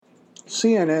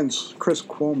CNN's Chris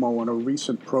Cuomo in a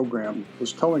recent program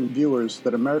was telling viewers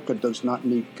that America does not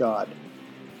need God,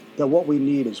 that what we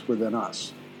need is within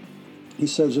us. He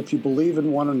says if you believe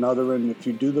in one another and if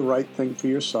you do the right thing for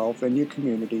yourself and your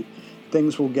community,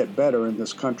 things will get better in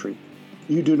this country.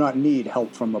 You do not need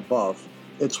help from above.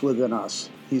 It's within us,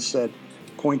 he said,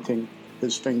 pointing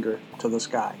his finger to the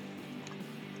sky.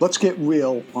 Let's get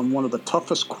real on one of the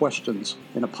toughest questions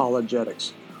in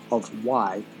apologetics of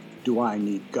why do I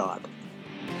need God?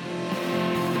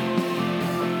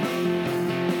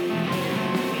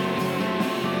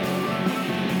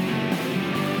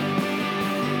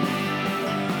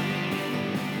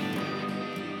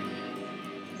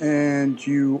 And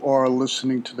you are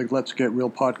listening to the Let's Get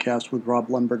Real podcast with Rob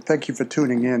Lundberg. Thank you for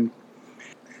tuning in.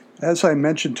 As I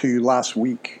mentioned to you last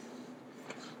week,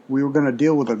 we were going to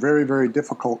deal with a very, very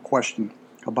difficult question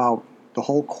about the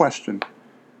whole question.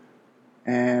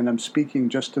 And I'm speaking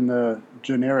just in the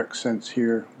generic sense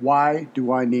here. Why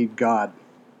do I need God?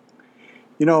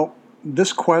 You know,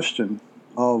 this question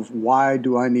of why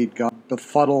do I need God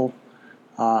befuddle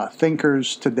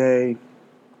thinkers today.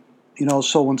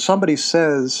 So when somebody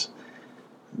says,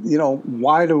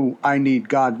 why do I need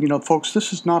God? Folks,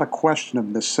 this is not a question of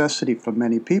necessity for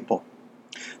many people.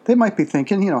 They might be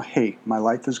thinking, hey, my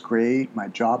life is great, my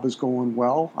job is going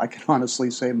well. I can honestly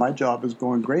say my job is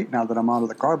going great now that I'm out of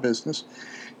the car business.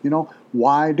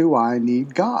 Why do I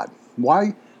need God?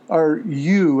 Why are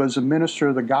you, as a minister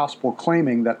of the gospel,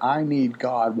 claiming that I need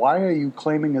God? Why are you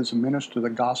claiming as a minister of the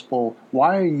gospel?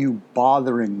 Why are you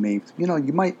bothering me? You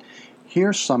might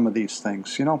hear some of these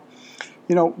things.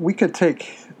 We could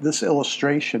take this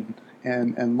illustration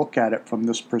and look at it from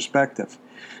this perspective.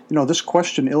 This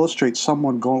question illustrates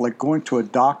someone going to a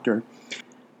doctor,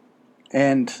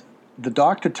 and the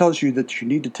doctor tells you that you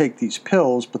need to take these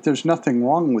pills, but there's nothing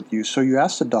wrong with you. So you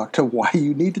ask the doctor why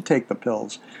you need to take the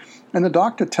pills. And the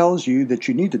doctor tells you that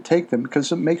you need to take them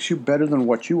because it makes you better than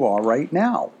what you are right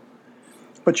now.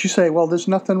 But you say, well, there's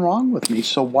nothing wrong with me,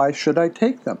 so why should I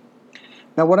take them?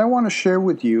 Now, what I want to share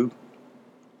with you,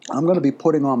 I'm going to be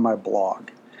putting on my blog.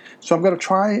 So I'm going to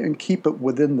try and keep it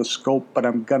within the scope, but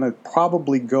I'm going to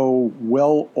probably go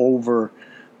well over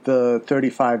the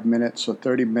 35 minutes or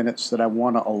 30 minutes that I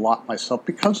want to allot myself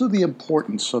because of the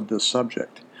importance of this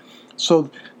subject. So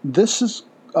this is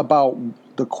about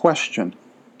the question,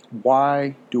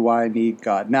 why do I need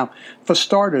God? Now, for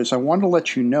starters, I want to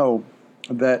let you know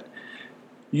that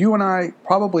you and I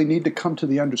probably need to come to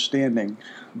the understanding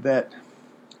that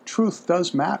truth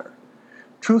does matter.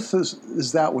 Truth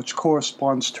is that which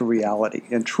corresponds to reality,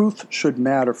 and truth should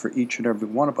matter for each and every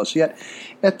one of us. Yet,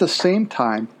 at the same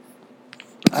time,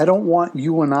 I don't want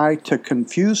you and I to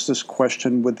confuse this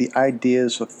question with the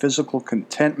ideas of physical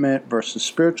contentment versus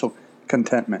spiritual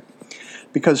contentment.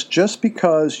 Because just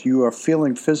because you are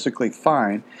feeling physically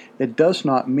fine, it does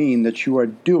not mean that you are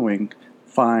doing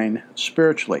fine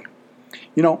spiritually.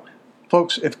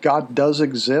 Folks, if God does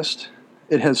exist,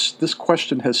 this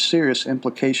question has serious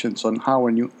implications on how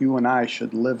you and I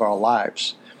should live our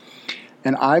lives.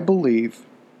 And I believe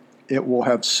it will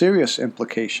have serious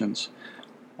implications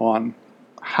on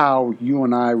how you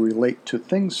and I relate to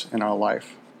things in our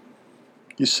life.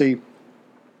 You see,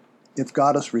 if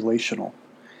God is relational,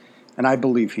 and I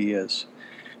believe He is,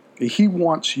 He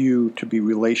wants you to be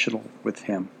relational with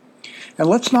Him. And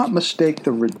let's not mistake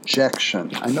the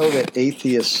rejection. I know that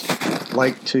atheists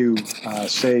like to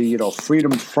say,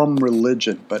 freedom from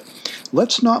religion, but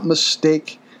let's not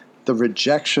mistake the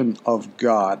rejection of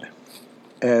God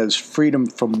as freedom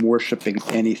from worshiping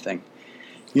anything.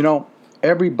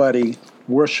 Everybody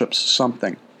worships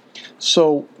something.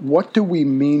 So what do we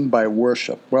mean by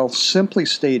worship? Well, simply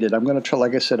stated, I'm going to try,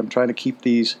 like I said, I'm trying to keep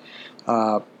these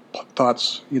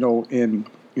thoughts,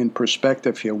 in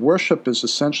perspective here. Worship is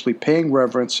essentially paying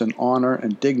reverence and honor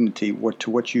and dignity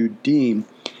to what you deem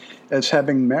as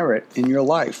having merit in your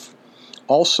life.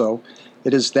 Also,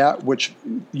 it is that which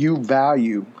you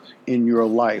value in your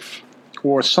life,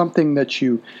 or something that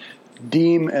you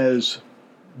deem as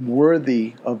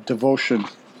worthy of devotion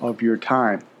of your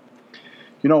time.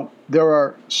 There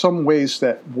are some ways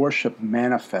that worship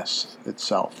manifests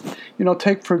itself.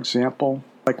 Take, for example,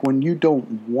 like when you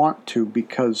don't want to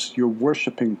because your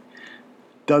worshiping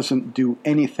doesn't do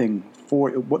anything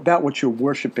for that which you're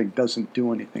worshiping doesn't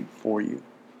do anything for you.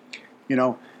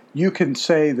 You can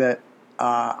say that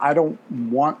I don't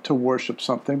want to worship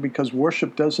something because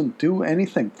worship doesn't do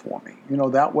anything for me.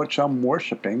 That which I'm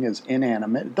worshiping is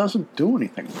inanimate. It doesn't do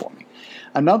anything for me.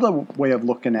 Another way of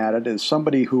looking at it is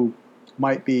somebody who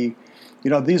might be,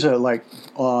 these are like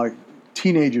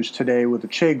teenagers today with the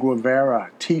Che Guevara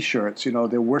T-shirts.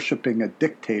 They're worshiping a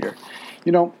dictator.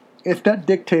 if that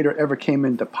dictator ever came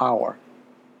into power,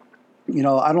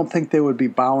 I don't think they would be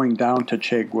bowing down to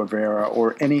Che Guevara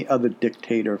or any other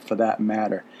dictator for that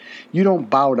matter. You don't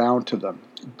bow down to them.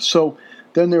 So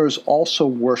then there is also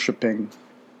worshiping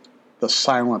the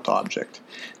silent object.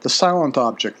 The silent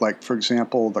object, like, for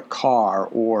example, the car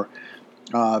or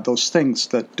those things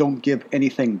that don't give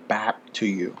anything back to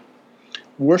you.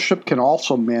 Worship can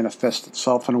also manifest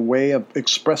itself in a way of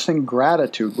expressing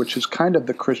gratitude, which is kind of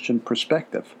the Christian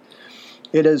perspective.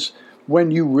 It is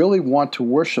when you really want to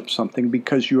worship something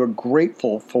because you are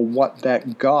grateful for what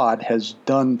that God has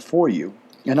done for you.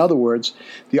 In other words,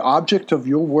 the object of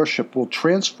your worship will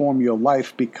transform your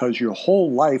life because your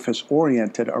whole life is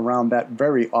oriented around that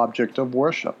very object of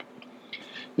worship.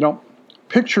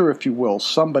 Picture, if you will,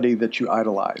 somebody that you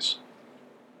idolize.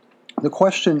 The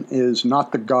question is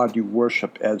not the God you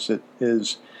worship as it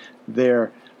is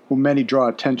there, who many draw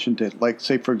attention to, like,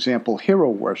 say, for example, hero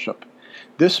worship.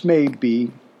 This may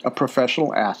be a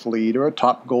professional athlete or a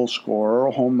top goal scorer or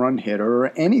a home run hitter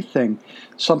or anything,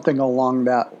 something along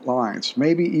that lines.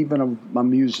 Maybe even a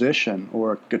musician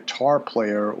or a guitar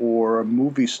player or a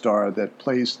movie star that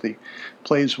plays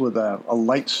with a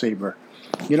lightsaber.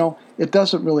 It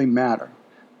doesn't really matter.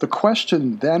 The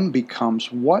question then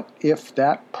becomes, what if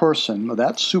that person or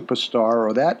that superstar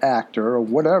or that actor or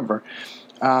whatever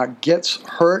gets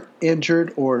hurt,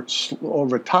 injured, or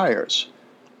retires?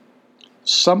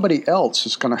 Somebody else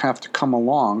is going to have to come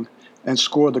along and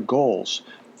score the goals,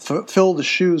 fill the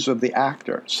shoes of the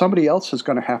actor. Somebody else is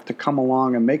going to have to come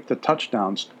along and make the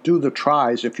touchdowns, do the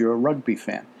tries if you're a rugby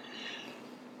fan.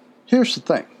 Here's the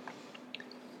thing.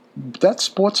 That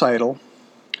sports idol,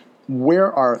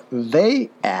 where are they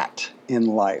at in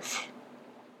life?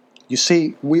 You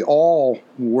see, we all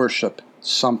worship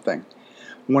something.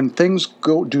 When things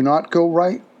do not go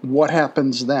right, what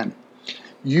happens then?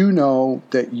 You know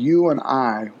that you and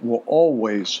I will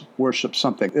always worship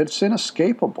something. It's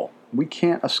inescapable. We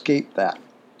can't escape that.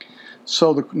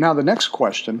 So now the next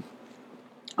question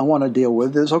I want to deal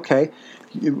with is, okay,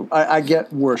 I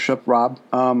get worship, Rob.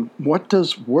 What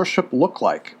does worship look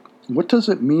like? What does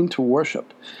it mean to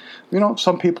worship?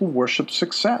 Some people worship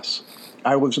success.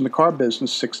 I was in the car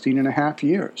business 16 and a half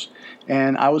years,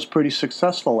 and I was pretty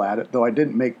successful at it, though I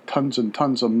didn't make tons and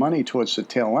tons of money towards the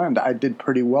tail end. I did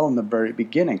pretty well in the very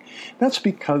beginning. That's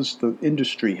because the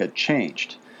industry had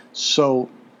changed. So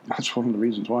that's one of the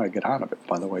reasons why I get out of it,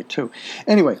 by the way, too.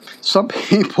 Anyway, some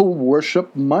people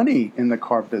worship money in the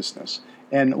car business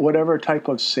and whatever type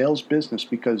of sales business,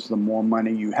 because the more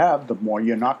money you have, the more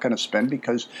you're not going to spend,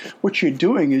 because what you're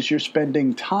doing is you're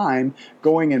spending time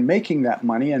going and making that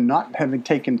money and not having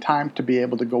taken time to be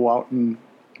able to go out and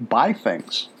buy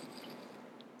things.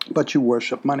 But you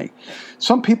worship money.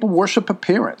 Some people worship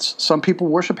appearance. Some people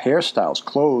worship hairstyles,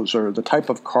 clothes, or the type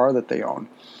of car that they own.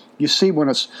 You see, when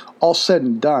it's all said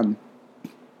and done,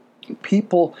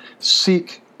 people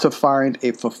seek to find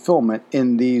a fulfillment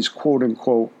in these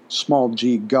quote-unquote small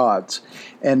g gods.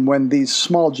 And when these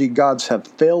small g gods have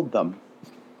failed them,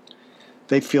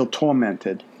 they feel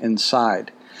tormented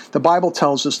inside. The Bible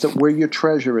tells us that where your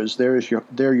treasure is, there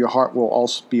your heart will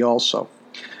also be also.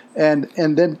 And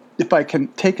then if I can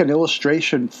take an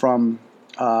illustration from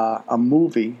a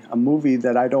movie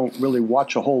that I don't really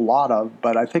watch a whole lot of,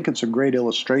 but I think it's a great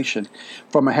illustration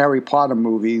from a Harry Potter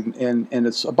movie, and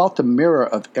it's about the Mirror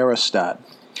of Erised.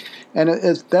 And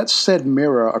that said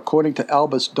mirror, according to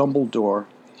Albus Dumbledore,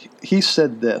 he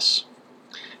said this,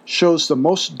 shows the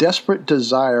most desperate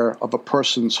desire of a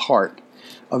person's heart,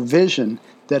 a vision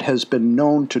that has been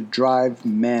known to drive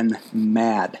men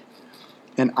mad.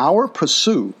 In our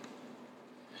pursuit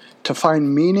to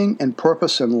find meaning and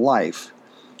purpose in life,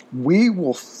 we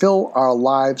will fill our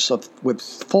lives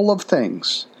full of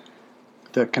things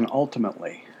that can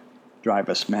ultimately drive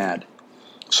us mad.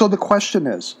 So the question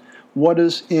is, what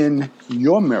is in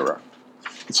your mirror?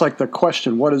 It's like the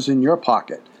question, what is in your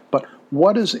pocket? But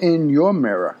what is in your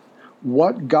mirror?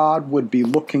 What God would be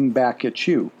looking back at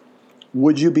you?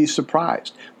 Would you be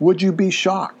surprised? Would you be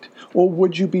shocked? Or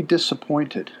would you be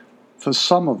disappointed? For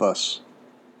some of us,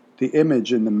 the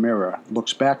image in the mirror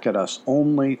looks back at us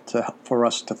only for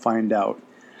us to find out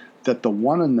that the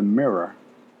one in the mirror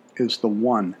is the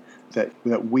one that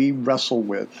we wrestle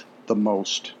with the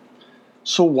most.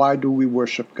 So why do we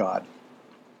worship God?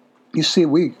 You see,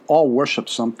 we all worship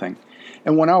something.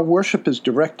 And when our worship is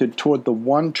directed toward the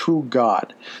one true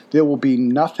God, there will be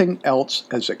nothing else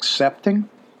as accepting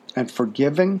and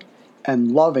forgiving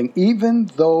and loving, even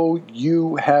though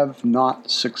you have not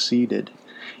succeeded.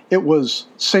 It was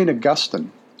St.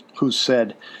 Augustine who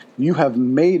said, "You have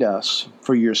made us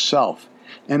for yourself,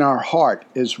 and our heart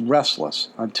is restless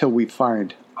until we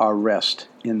find our rest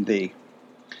in thee.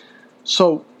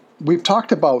 So we've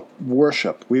talked about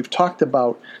worship. We've talked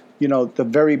about, the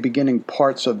very beginning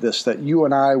parts of this, that you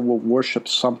and I will worship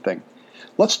something.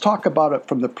 Let's talk about it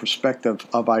from the perspective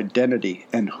of identity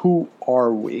and who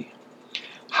are we?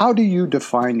 How do you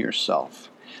define yourself?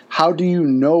 How do you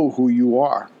know who you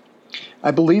are?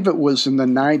 I believe it was in the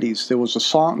 90s, there was a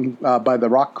song by the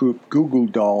rock group Goo Goo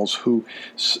Dolls who,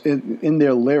 in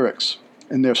their lyrics,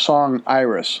 in their song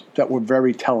Iris, that were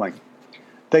very telling.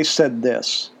 They said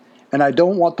this, "And I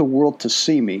don't want the world to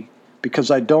see me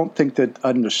because I don't think they'd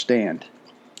understand.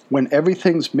 When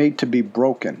everything's made to be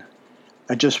broken,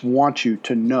 I just want you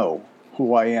to know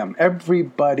who I am."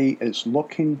 Everybody is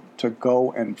looking to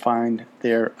go and find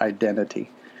their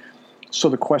identity. So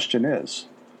the question is,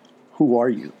 who are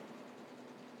you?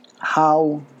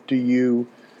 How do you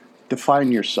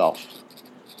define yourself?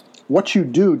 What you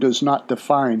do does not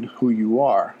define who you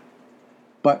are,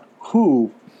 but who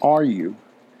are you?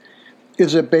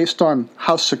 Is it based on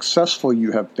how successful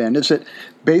you have been? Is it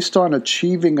based on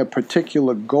achieving a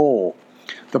particular goal?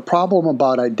 The problem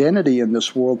about identity in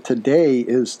this world today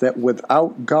is that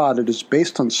without God, it is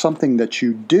based on something that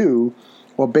you do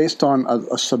or based on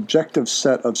a subjective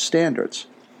set of standards.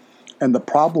 And the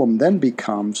problem then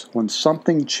becomes when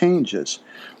something changes,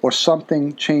 or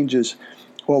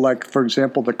like, for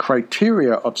example, the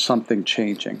criteria of something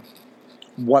changing.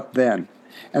 What then?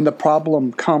 And the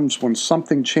problem comes when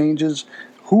something changes.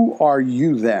 Who are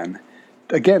you then?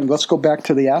 Again, let's go back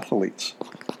to the athletes.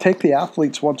 Take the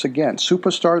athletes once again.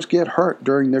 Superstars get hurt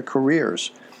during their careers.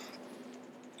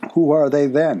 Who are they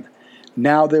then?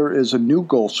 Now there is a new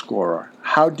goal scorer.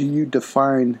 How do you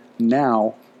define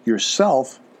now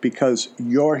yourself because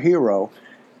your hero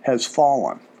has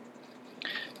fallen?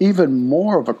 Even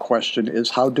more of a question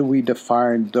is, how do we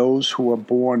define those who are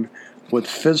born with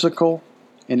physical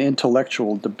and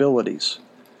intellectual debilities?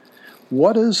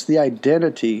 What is the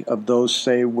identity of those,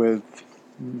 say, with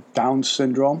Down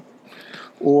syndrome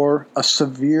or a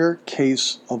severe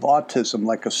case of autism,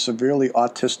 like a severely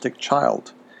autistic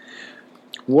child?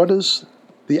 What is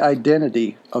the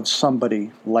identity of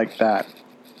somebody like that?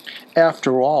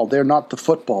 After all, they're not the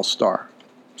football star.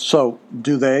 So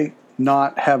do they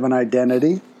not have an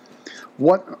identity?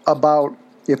 What about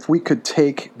if we could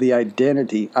take the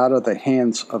identity out of the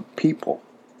hands of people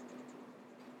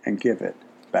and give it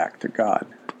back to God?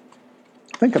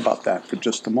 Think about that for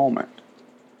just a moment.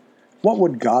 What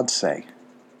would God say?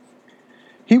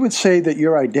 He would say that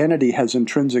your identity has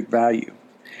intrinsic value.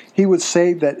 He would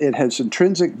say that it has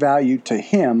intrinsic value to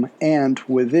Him and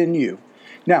within you.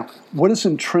 Now, what does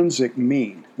intrinsic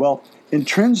mean? Well,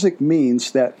 intrinsic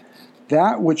means that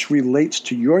which relates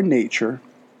to your nature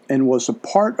and was a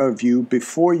part of you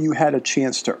before you had a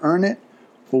chance to earn it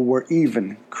or were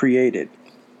even created.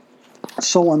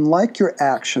 So unlike your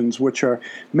actions, which are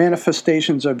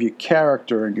manifestations of your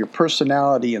character and your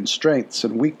personality and strengths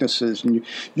and weaknesses, and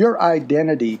your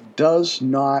identity does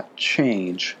not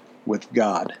change with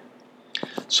God.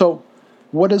 So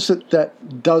what is it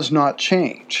that does not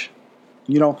change?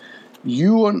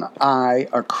 You and I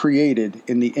are created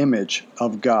in the image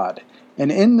of God.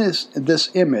 And in this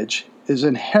image is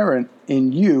inherent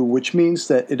in you, which means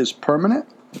that it is permanent,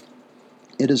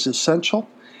 it is essential,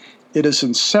 it is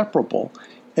inseparable,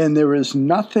 and there is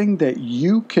nothing that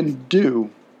you can do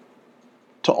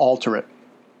to alter it.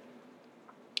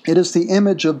 It is the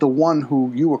image of the one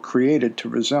who you were created to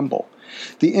resemble.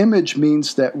 The image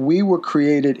means that we were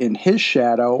created in His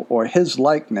shadow or His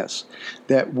likeness,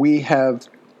 that we have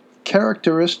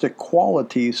characteristic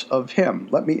qualities of Him.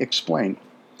 Let me explain.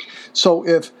 So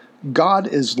if God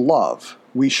is love,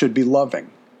 we should be loving.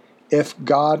 If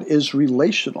God is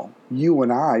relational, you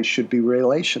and I should be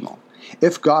relational.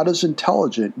 If God is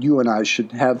intelligent, you and I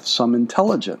should have some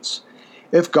intelligence.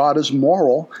 If God is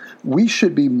moral, we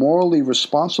should be morally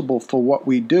responsible for what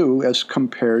we do as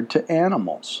compared to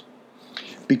animals.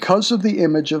 Because of the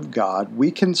image of God, we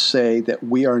can say that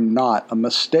we are not a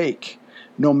mistake.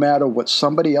 No matter what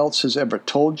somebody else has ever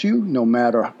told you, no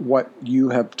matter what you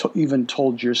have even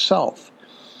told yourself.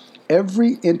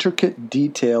 Every intricate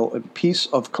detail and piece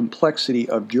of complexity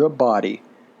of your body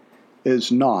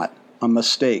is not a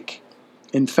mistake.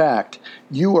 In fact,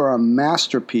 you are a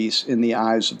masterpiece in the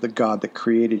eyes of the God that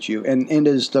created you, and it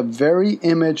is the very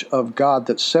image of God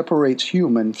that separates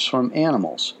humans from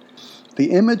animals.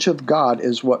 The image of God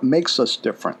is what makes us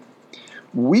different.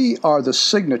 We are the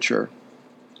signature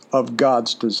of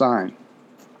God's design.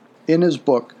 In his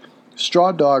book,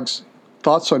 Straw Dogs,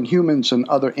 Thoughts on Humans and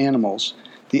Other Animals,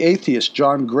 the atheist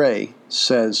John Gray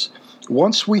says,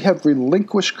 once we have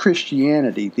relinquished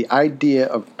Christianity, the idea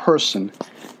of person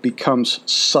becomes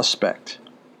suspect.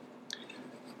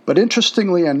 But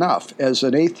interestingly enough, as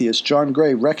an atheist, John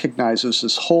Gray recognizes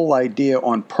this whole idea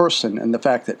on person and the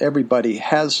fact that everybody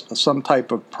has some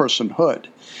type of personhood.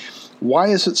 Why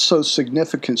is it so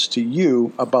significant to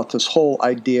you about this whole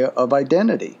idea of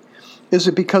identity? Is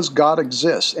it because God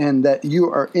exists and that you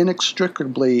are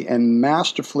inextricably and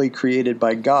masterfully created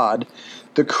by God,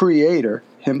 the Creator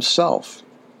Himself?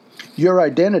 Your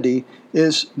identity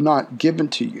is not given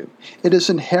to you. It is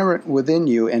inherent within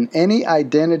you, and any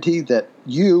identity that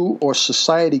you or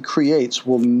society creates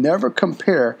will never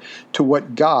compare to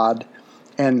what God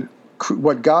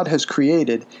has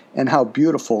created and how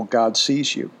beautiful God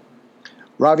sees you.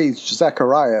 Ravi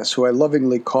Zacharias, who I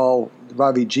lovingly call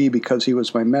Ravi G because he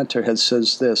was my mentor,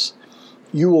 says this: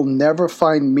 "You will never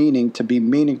find meaning to be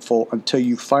meaningful until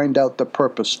you find out the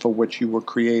purpose for which you were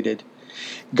created."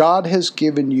 God has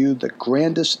given you the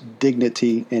grandest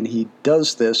dignity, and He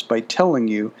does this by telling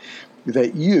you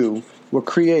that you were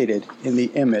created in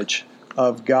the image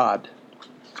of God.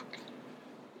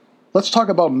 Let's talk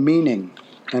about meaning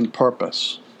and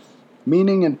purpose.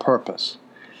 Meaning and purpose.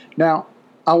 Now,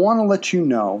 I want to let you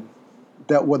know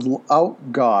that without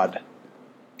God,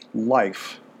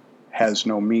 life has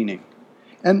no meaning.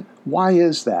 And why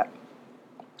is that?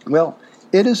 Well,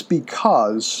 it is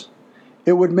because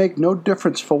it would make no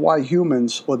difference for why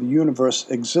humans or the universe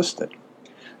existed.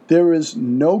 There is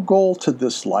no goal to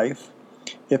this life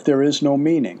if there is no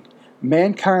meaning.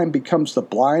 Mankind becomes the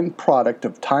blind product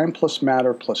of time plus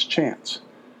matter plus chance.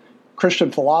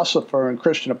 Christian philosopher and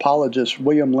Christian apologist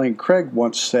William Lane Craig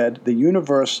once said, "The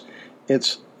universe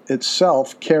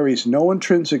itself carries no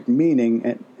intrinsic meaning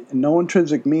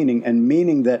and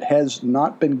meaning that has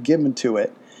not been given to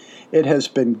it. It has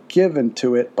been given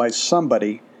to it by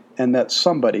somebody, and that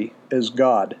somebody is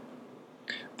God."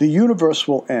 The universe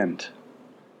will end.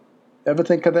 Ever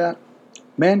think of that?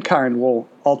 Mankind will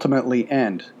ultimately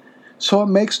end. So it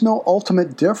makes no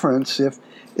ultimate difference if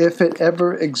it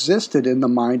ever existed in the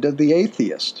mind of the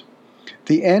atheist.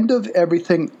 The end of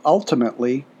everything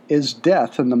ultimately is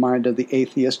death in the mind of the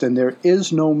atheist, and there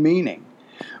is no meaning.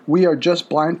 We are just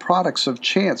blind products of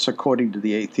chance, according to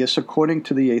the atheist, according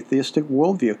to the atheistic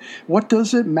worldview. What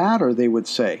does it matter, they would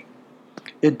say?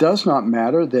 It does not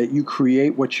matter that you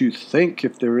create what you think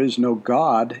if there is no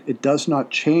God. It does not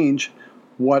change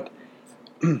what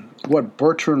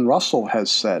Bertrand Russell has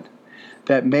said,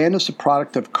 that man is the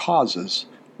product of causes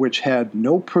which had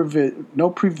no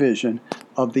prevision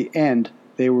of the end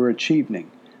they were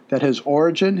achieving, that his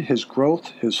origin, his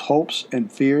growth, his hopes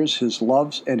and fears, his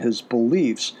loves and his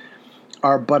beliefs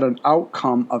are but an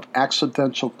outcome of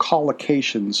accidental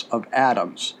collocations of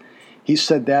atoms. He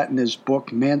said that in his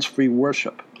book, Man's Free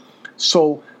Worship.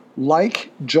 So,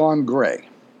 like John Gray,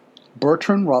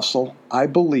 Bertrand Russell, I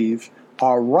believe,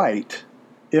 are right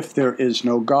if there is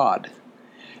no God.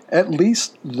 At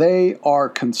least they are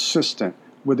consistent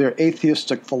with their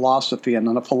atheistic philosophy, and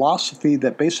a philosophy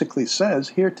that basically says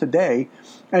here today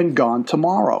and gone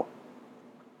tomorrow.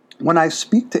 When I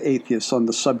speak to atheists on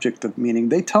the subject of meaning,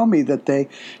 they tell me that they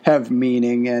have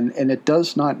meaning and it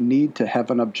does not need to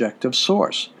have an objective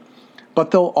source.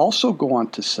 But they'll also go on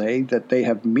to say that they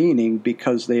have meaning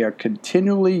because they are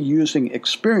continually using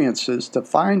experiences to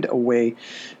find a way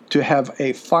to have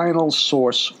a final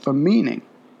source for meaning.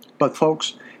 But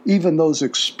folks, even those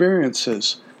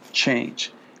experiences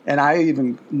change. And I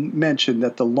even mentioned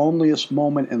that the loneliest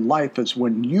moment in life is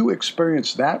when you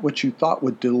experience that which you thought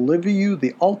would deliver you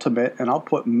the ultimate, and I'll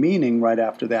put meaning right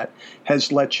after that,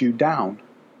 has let you down.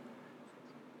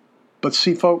 But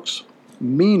see, folks,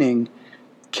 meaning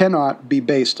cannot be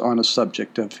based on a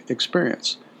subjective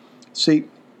experience. See,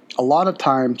 a lot of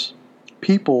times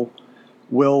people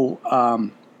will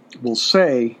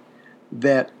say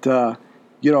that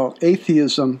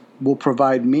atheism will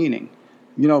provide meaning.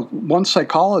 One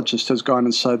psychologist has gone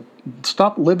and said,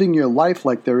 "Stop living your life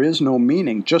like there is no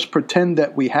meaning. Just pretend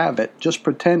that we have it. Just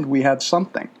pretend we have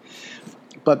something."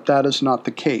 But that is not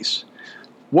the case.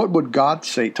 What would God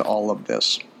say to all of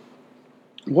this?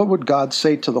 What would God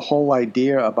say to the whole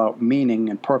idea about meaning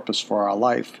and purpose for our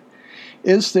life?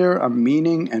 Is there a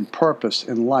meaning and purpose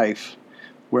in life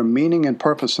where meaning and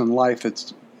purpose in life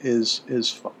is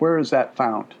where is that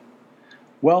found?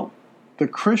 Well, the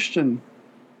Christian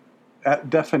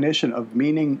definition of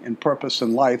meaning and purpose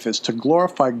in life is to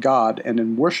glorify God and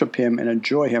then worship Him and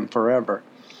enjoy Him forever.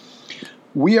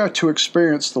 We are to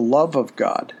experience the love of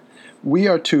God. We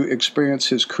are to experience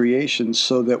His creation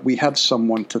so that we have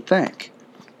someone to thank.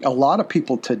 A lot of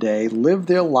people today live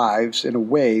their lives in a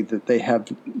way that they have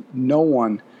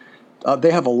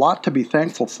they have a lot to be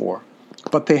thankful for,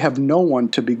 but they have no one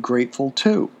to be grateful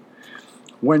to.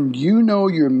 When you know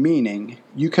your meaning,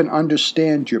 you can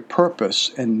understand your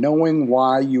purpose and knowing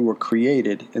why you were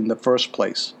created in the first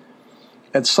place.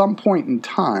 At some point in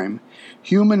time,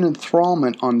 human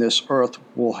enthrallment on this earth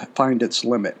will find its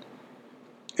limit.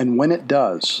 And when it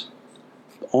does,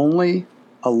 only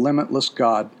a limitless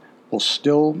God will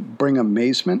still bring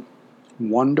amazement,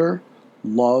 wonder,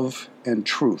 love, and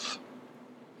truth,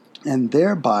 and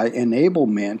thereby enable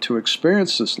man to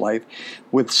experience this life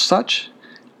with such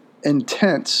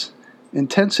intensity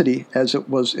as it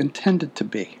was intended to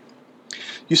be.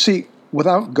 You see,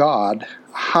 without God,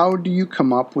 how do you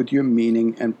come up with your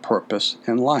meaning and purpose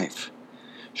in life?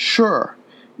 Sure,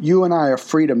 you and I are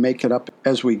free to make it up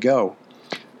as we go,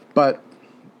 but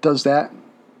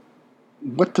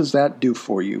what does that do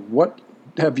for you? What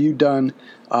have you done,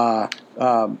 what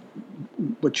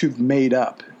you've made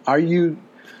up? Are you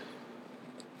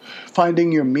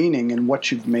finding your meaning in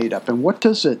what you've made up? And what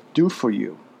does it do for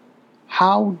you?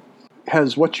 How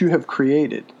has what you have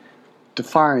created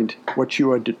defined what you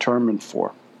are determined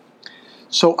for?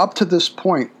 So up to this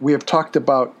point, we have talked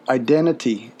about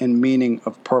identity and meaning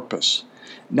of purpose.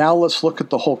 Now let's look at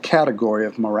the whole category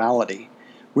of morality.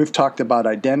 We've talked about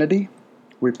identity.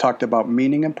 We've talked about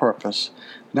meaning and purpose.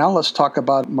 Now let's talk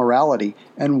about morality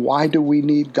and why do we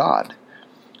need God?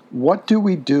 What do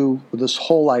we do with this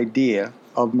whole idea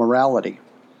of morality?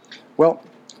 Well,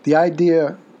 the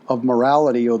idea of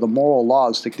morality or the moral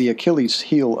laws, the Achilles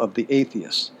heel of the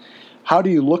atheists. How do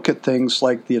you look at things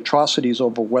like the atrocities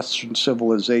over Western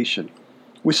civilization?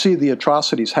 We see the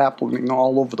atrocities happening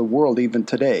all over the world even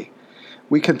today.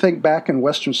 We can think back in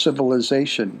Western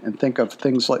civilization and think of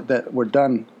things like that were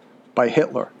done by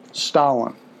Hitler,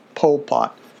 Stalin, Pol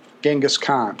Pot, Genghis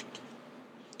Khan,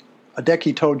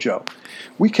 Hideki Tojo.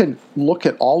 We can look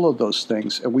at all of those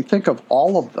things and we think of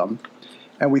all of them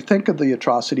and we think of the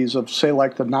atrocities of, say,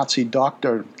 like the Nazi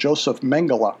doctor Joseph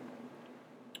Mengele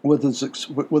with his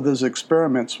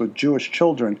experiments with Jewish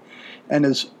children and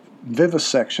his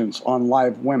vivisections on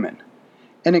live women.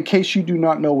 And in case you do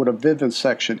not know what a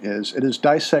vivisection is, it is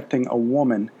dissecting a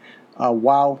woman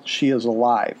while she is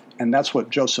alive. And that's what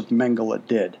Joseph Mengele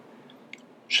did.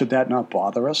 Should that not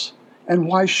bother us? And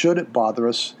why should it bother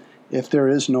us if there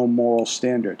is no moral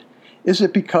standard? Is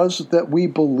it because that we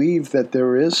believe that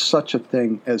there is such a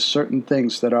thing as certain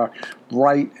things that are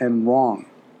right and wrong?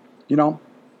 You know,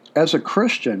 as a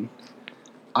Christian,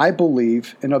 I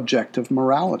believe in objective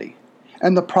morality.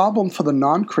 And the problem for the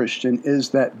non-Christian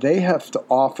is that they have to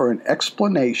offer an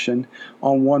explanation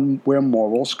on where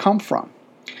morals come from.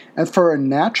 And for a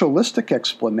naturalistic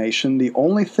explanation, the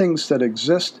only things that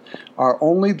exist are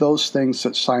only those things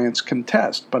that science can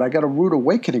test. But I got a rude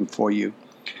awakening for you.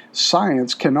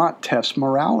 Science cannot test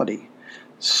morality.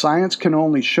 Science can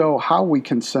only show how we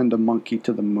can send a monkey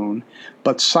to the moon,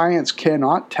 but science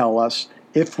cannot tell us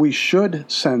if we should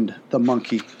send the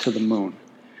monkey to the moon.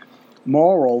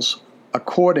 Morals,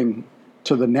 according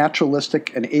to the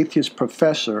naturalistic and atheist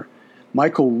professor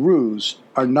Michael Ruse,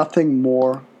 are nothing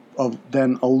more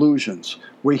than illusions,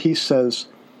 where he says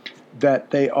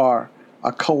that they are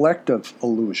a collective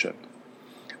illusion.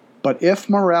 But if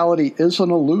morality is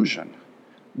an illusion,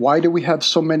 why do we have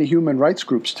so many human rights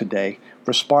groups today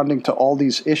responding to all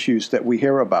these issues that we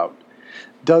hear about?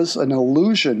 Does an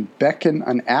illusion beckon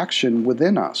an action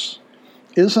within us?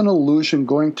 Is an illusion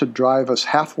going to drive us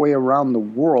halfway around the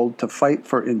world to fight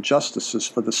for injustices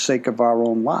for the sake of our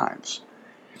own lives?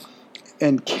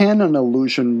 And can an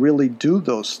illusion really do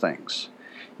those things?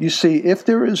 You see, if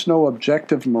there is no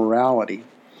objective morality,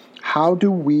 how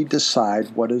do we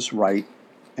decide what is right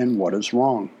and what is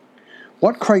wrong?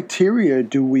 What criteria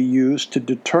do we use to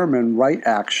determine right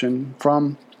action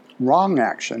from wrong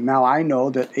action? Now, I know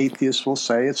that atheists will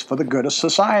say it's for the good of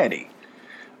society.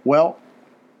 Well,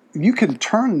 you can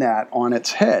turn that on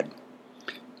its head.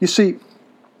 You see,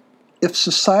 if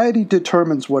society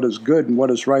determines what is good and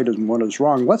what is right and what is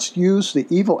wrong, let's use the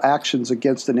evil actions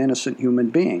against an innocent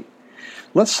human being.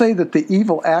 Let's say that the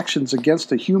evil actions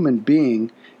against a human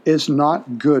being is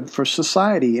not good for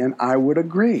society, and I would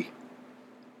agree.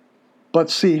 But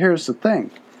see, here's the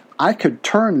thing. I could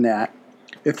turn that,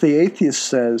 if the atheist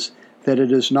says that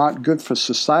it is not good for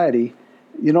society,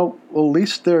 well, at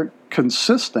least they're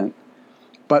consistent.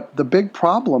 But the big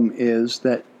problem is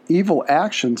that evil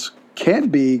actions can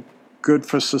be good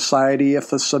for society if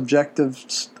the subjective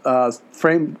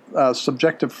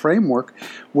framework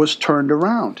was turned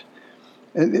around.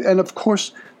 And of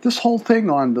course, this whole thing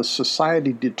on the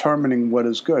society determining what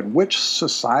is good, which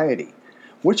society?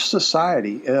 Which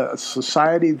society? A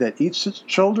society that eats its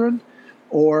children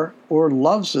or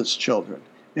loves its children?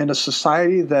 in a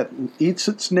society that eats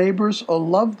its neighbors or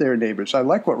love their neighbors. I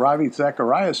like what Ravi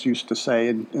Zacharias used to say.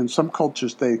 In some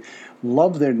cultures, they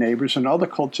love their neighbors. In other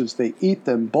cultures, they eat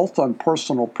them, both on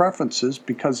personal preferences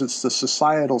because it's the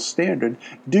societal standard.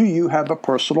 Do you have a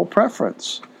personal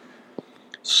preference?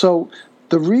 So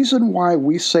the reason why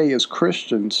we say as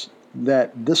Christians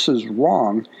that this is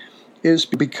wrong is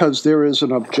because there is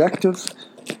an objective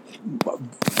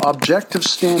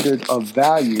standard of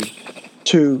value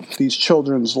to these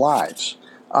children's lives.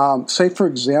 Say, for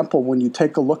example, when you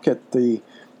take a look at the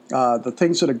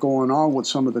things that are going on with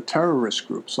some of the terrorist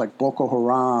groups like Boko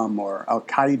Haram or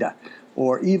Al-Qaeda,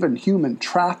 or even human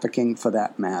trafficking for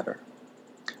that matter.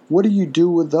 What do you do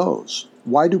with those?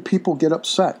 Why do people get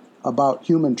upset about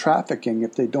human trafficking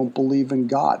if they don't believe in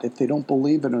God, if they don't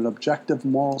believe in an objective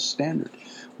moral standard?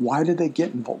 Why did they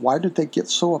get involved? Why did they get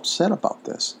so upset about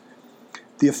this?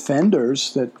 The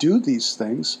offenders that do these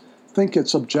things think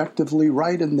it's objectively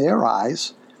right in their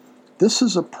eyes. This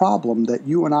is a problem that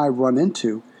you and I run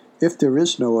into if there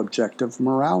is no objective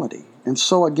morality. And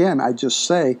so again, I just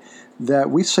say that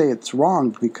we say it's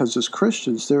wrong because as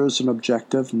Christians there is an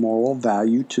objective moral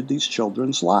value to these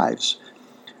children's lives.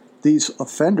 These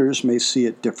offenders may see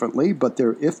it differently, but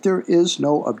if there is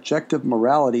no objective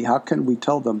morality, how can we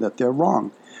tell them that they're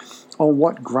wrong? On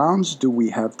what grounds do we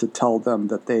have to tell them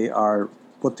that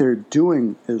what they're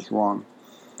doing is wrong?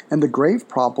 And the grave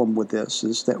problem with this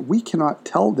is that we cannot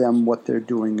tell them what they're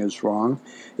doing is wrong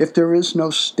if there is no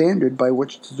standard by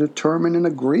which to determine and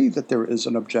agree that there is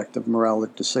an objective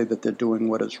morality to say that they're doing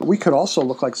what is wrong. We could also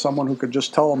look like someone who could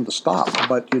just tell them to stop,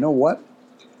 but you know what?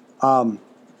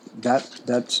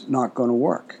 That's not going to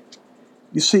work.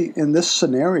 You see, in this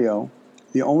scenario,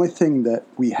 the only thing that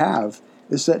we have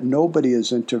is that nobody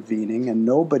is intervening and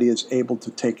nobody is able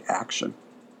to take action.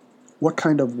 What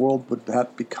kind of world would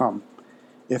that become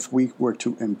if we were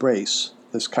to embrace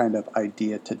this kind of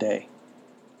idea today?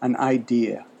 An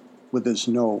idea where there's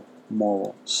no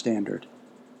moral standard.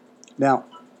 Now,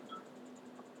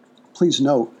 please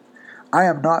note, I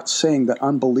am not saying that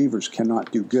unbelievers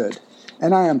cannot do good,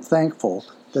 and I am thankful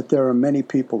that there are many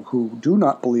people who do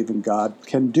not believe in God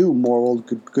can do moral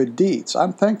good deeds.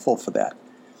 I'm thankful for that.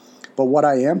 But what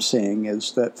I am saying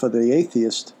is that for the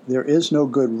atheist, there is no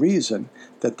good reason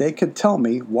that they can tell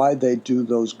me why they do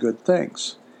those good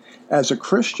things. As a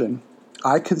Christian,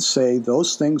 I can say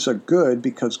those things are good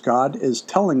because God is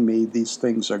telling me these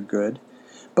things are good.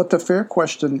 But the fair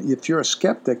question, if you're a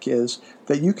skeptic, is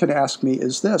that you can ask me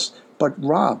is this, but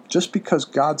Rob, just because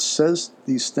God says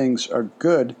these things are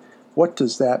good, what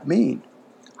does that mean?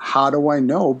 How do I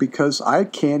know? Because I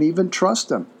can't even trust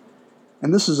him.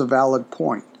 And this is a valid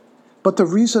point. But the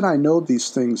reason I know these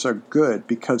things are good,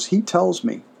 because he tells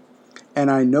me,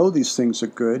 and I know these things are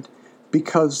good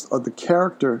because of the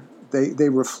character, they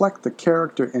reflect the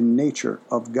character and nature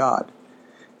of God.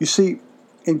 You see,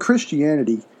 in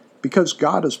Christianity, because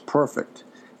God is perfect,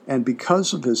 and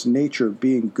because of his nature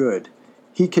being good,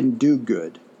 he can do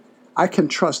good. I can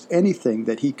trust anything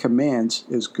that he commands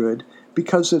is good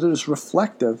because it is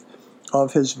reflective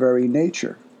of his very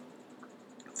nature.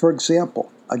 For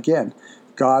example, again,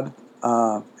 God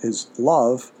is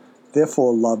love,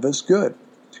 therefore love is good.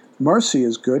 Mercy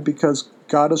is good because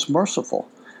God is merciful.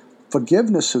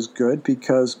 Forgiveness is good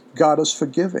because God is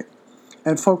forgiving.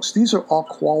 And folks, these are all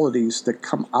qualities that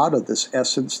come out of this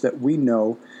essence that we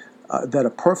know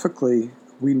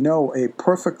we know a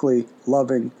perfectly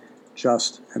loving,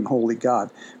 just, and holy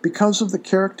God because of the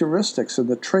characteristics and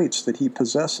the traits that he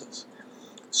possesses.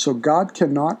 So God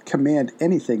cannot command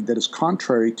anything that is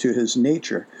contrary to his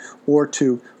nature or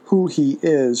to who he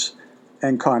is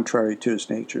and contrary to his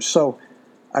nature. So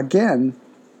again,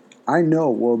 I know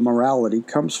where morality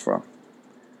comes from.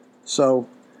 So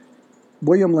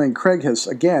William Lane Craig has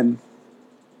again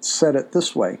said it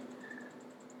this way: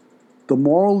 the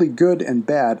morally good and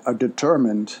bad are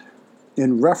determined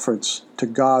in reference to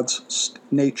God's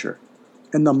nature,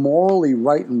 and the morally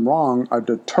right and wrong are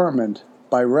determined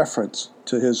by reference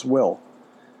to his will.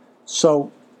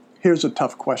 So here's a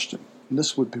tough question, and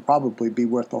this would probably be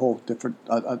worth a whole different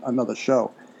another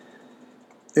show.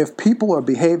 If people are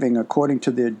behaving according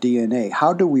to their DNA,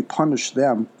 how do we punish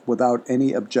them without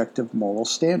any objective moral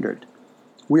standard?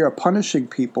 We are punishing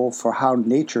people for how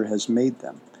nature has made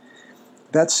them.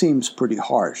 That seems pretty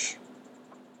harsh.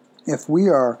 If we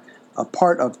are a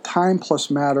part of time plus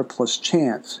matter plus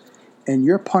chance, and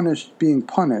you're being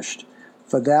punished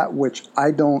for that which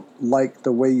I don't like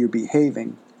the way you're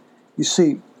behaving, you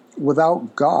see,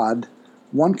 without God,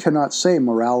 one cannot say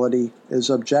morality is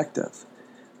objective.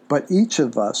 But each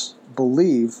of us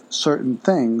believe certain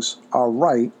things are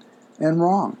right and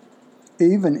wrong.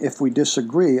 even if we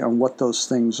disagree on what those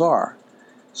things are.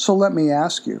 So let me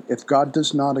ask you, if God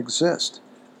does not exist,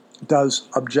 does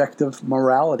objective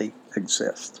morality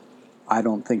exist? I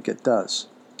don't think it does.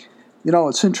 You know,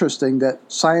 it's interesting that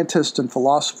scientist and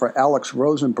philosopher Alex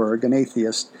Rosenberg, an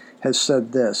atheist, has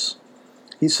said this.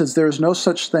 He says there is no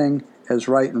such thing as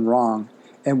right and wrong,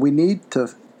 and we need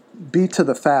to be to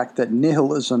the fact that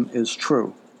nihilism is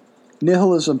true.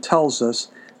 Nihilism tells us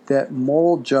that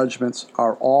moral judgments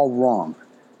are all wrong.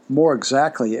 More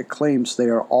exactly, it claims they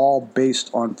are all based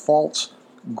on false,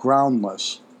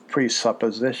 groundless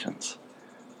presuppositions.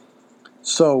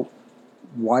 So,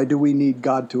 why do we need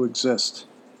God to exist?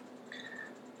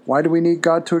 Why do we need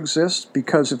God to exist?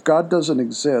 Because if God doesn't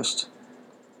exist,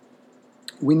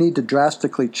 we need to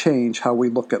drastically change how we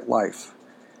look at life.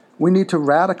 We need to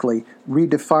radically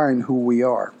redefine who we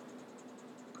are,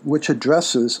 which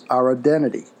addresses our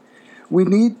identity. We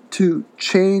need to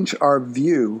change our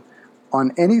view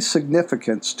on any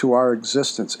significance to our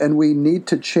existence, and we need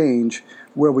to change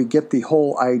where we get the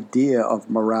whole idea of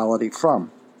morality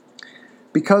from.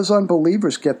 Because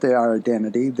unbelievers get their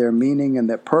identity, their meaning, and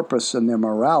their purpose and their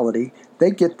morality, they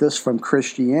get this from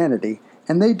Christianity,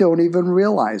 and they don't even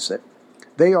realize it.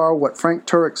 They are what Frank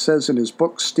Turek says in his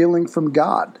book, Stealing from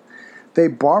God. They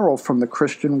borrow from the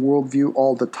Christian worldview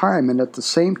all the time, and at the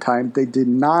same time, they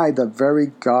deny the very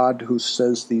God who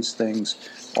says these things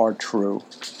are true.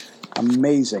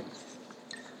 Amazing.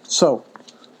 So,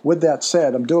 with that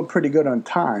said, I'm doing pretty good on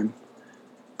time,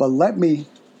 but let me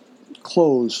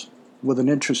close with an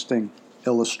interesting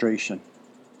illustration.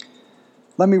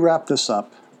 Let me wrap this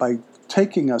up by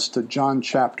taking us to John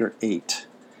chapter 8.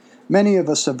 Many of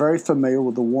us are very familiar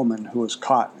with the woman who was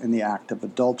caught in the act of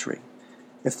adultery.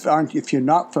 If you're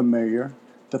not familiar,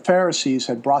 the Pharisees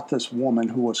had brought this woman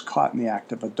who was caught in the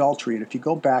act of adultery. And if you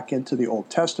go back into the Old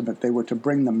Testament, they were to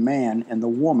bring the man and the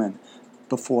woman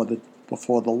before the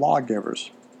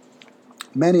lawgivers.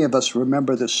 Many of us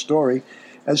remember this story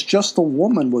as just the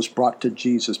woman was brought to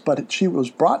Jesus, but she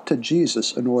was brought to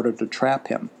Jesus in order to trap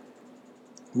him.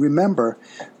 Remember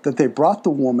that they brought the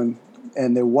woman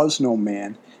and there was no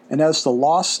man, and as the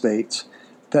law states,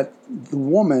 that the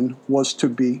woman was to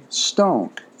be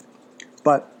stoned.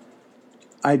 But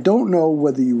I don't know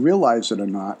whether you realize it or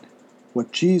not,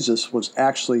 what Jesus was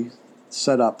actually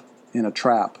set up in a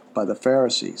trap by the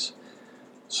Pharisees.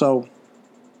 So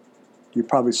you're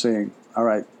probably saying, all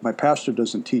right, my pastor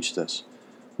doesn't teach this.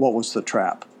 What was the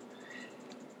trap?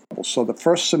 So the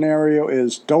first scenario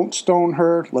is don't stone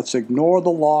her, let's ignore the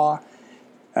law,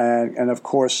 and of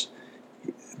course,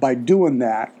 by doing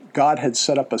that, God had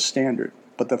set up a standard.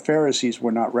 But the Pharisees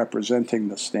were not representing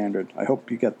the standard. I hope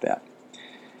you get that.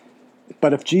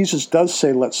 But if Jesus does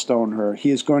say, let's stone her, he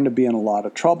is going to be in a lot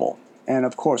of trouble. And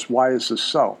of course, why is this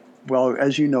so? Well,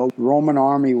 as you know, the Roman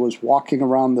army was walking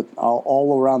around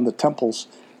all around the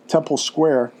temple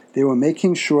square. They were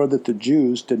making sure that the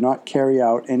Jews did not carry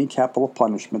out any capital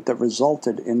punishment that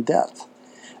resulted in death.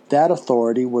 That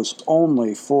authority was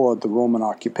only for the Roman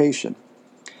occupation.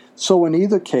 So in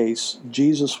either case,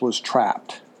 Jesus was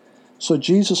trapped. So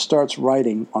Jesus starts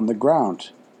writing on the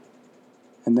ground,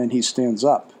 and then he stands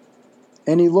up,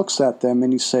 and he looks at them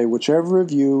and he says, whichever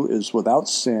of you is without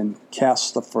sin,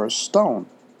 cast the first stone.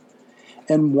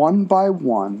 And one by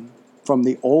one, from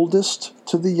the oldest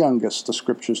to the youngest, the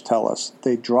scriptures tell us,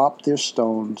 they dropped their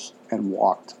stones and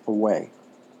walked away.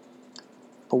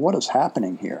 But what is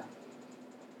happening here?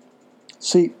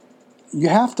 See, you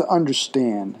have to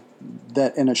understand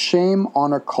that in a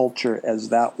shame-honor culture as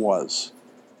that was,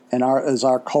 and as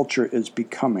our culture is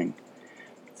becoming,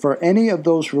 for any of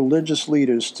those religious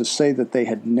leaders to say that they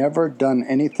had never done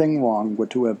anything wrong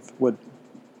would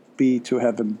be to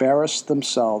have embarrassed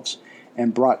themselves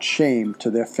and brought shame to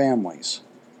their families.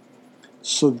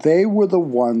 So they were the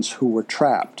ones who were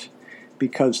trapped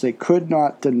because they could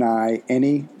not deny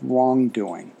any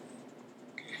wrongdoing.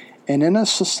 And in a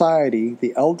society,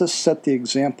 the eldest set the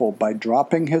example by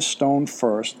dropping his stone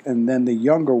first, and then the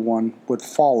younger one would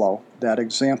follow that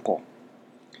example.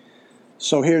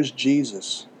 So here's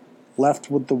Jesus, left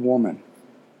with the woman.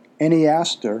 And he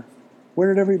asked her,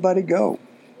 where did everybody go?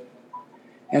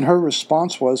 And her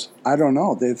response was, I don't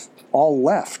know, they've all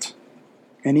left.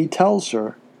 And he tells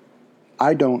her,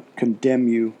 I don't condemn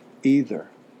you either.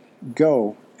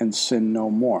 Go and sin no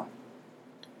more.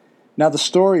 Now the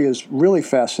story is really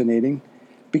fascinating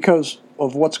because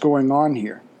of what's going on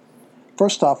here.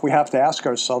 First off, we have to ask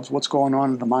ourselves what's going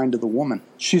on in the mind of the woman.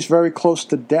 She's very close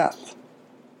to death.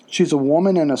 She's a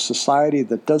woman in a society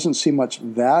that doesn't see much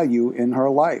value in her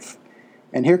life.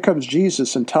 And here comes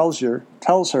Jesus and tells her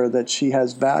that she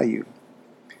has value.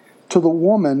 To the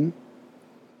woman,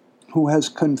 who has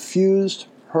confused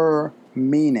her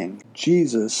meaning.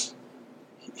 Jesus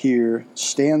here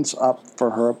stands up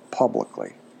for her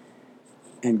publicly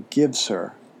and gives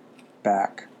her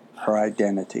back her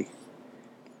identity.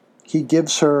 He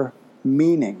gives her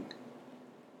meaning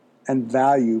and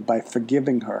value by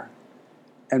forgiving her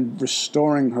and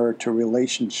restoring her to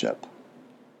relationship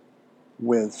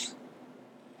with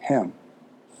Him.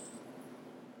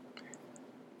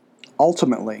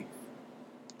 Ultimately,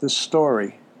 this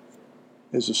story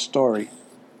is a story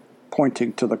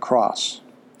pointing to the cross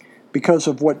because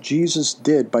of what Jesus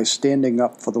did by standing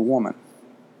up for the woman.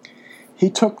 He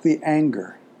took the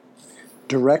anger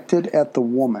directed at the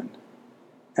woman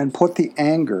and put the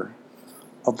anger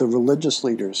of the religious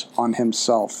leaders on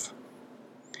Himself.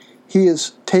 He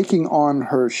is taking on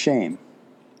her shame.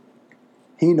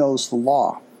 He knows the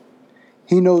law.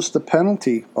 He knows the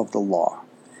penalty of the law.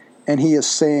 And He is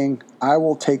saying, I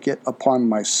will take it upon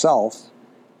myself,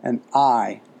 and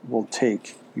I will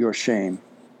take your shame.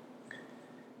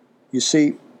 You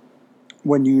see,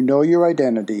 when you know your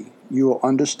identity, you will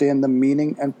understand the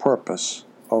meaning and purpose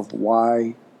of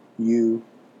why you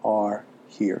are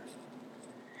here.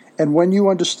 And when you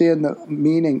understand the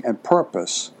meaning and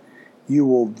purpose, you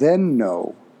will then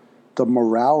know the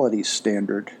morality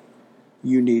standard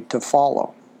you need to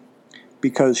follow,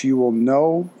 because you will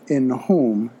know in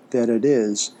whom that it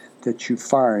is that you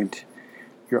find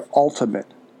your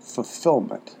ultimate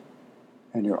fulfillment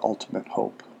and your ultimate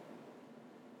hope.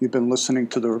 You've been listening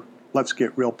to the Let's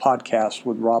Get Real podcast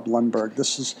with Rob Lundberg.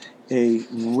 This is a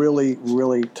really,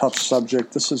 really tough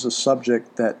subject. This is a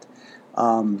subject that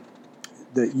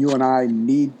that you and I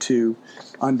need to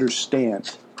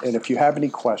understand. And if you have any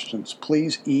questions,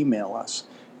 please email us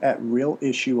at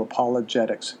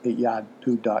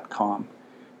realissueapologetics@yahoo.com.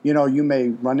 You know, you may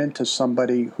run into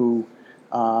somebody who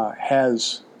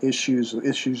has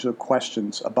issues or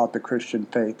questions about the Christian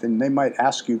faith, and they might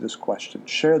ask you this question.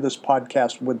 Share this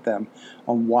podcast with them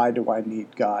on why do I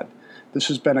need God? This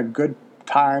has been a good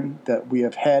time that we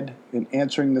have had in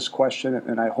answering this question,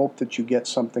 and I hope that you get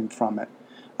something from it.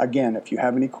 Again, if you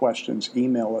have any questions,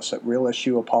 email us at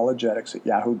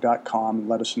realissueapologetics@yahoo.com and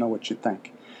let us know what you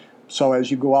think. So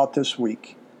as you go out this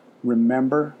week,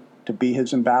 remember to be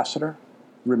His ambassador.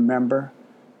 Remember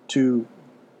to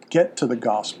get to the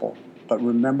gospel, but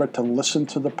remember to listen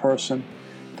to the person,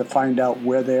 to find out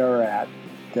where they are at,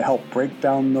 to help break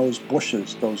down those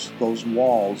bushes, those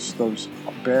walls, those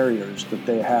barriers that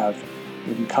they have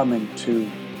in coming to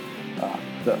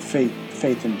the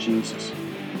faith in Jesus.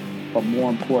 But more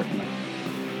importantly,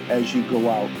 as you go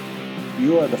out,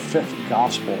 you are the fifth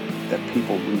gospel that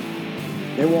people read.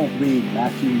 They won't read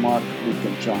Matthew, Mark, Luke,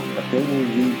 and John, but they will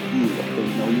read you if they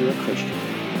know you're a Christian.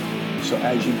 So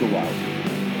as you go out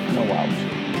and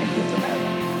give them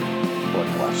heaven. Lord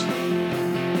bless them.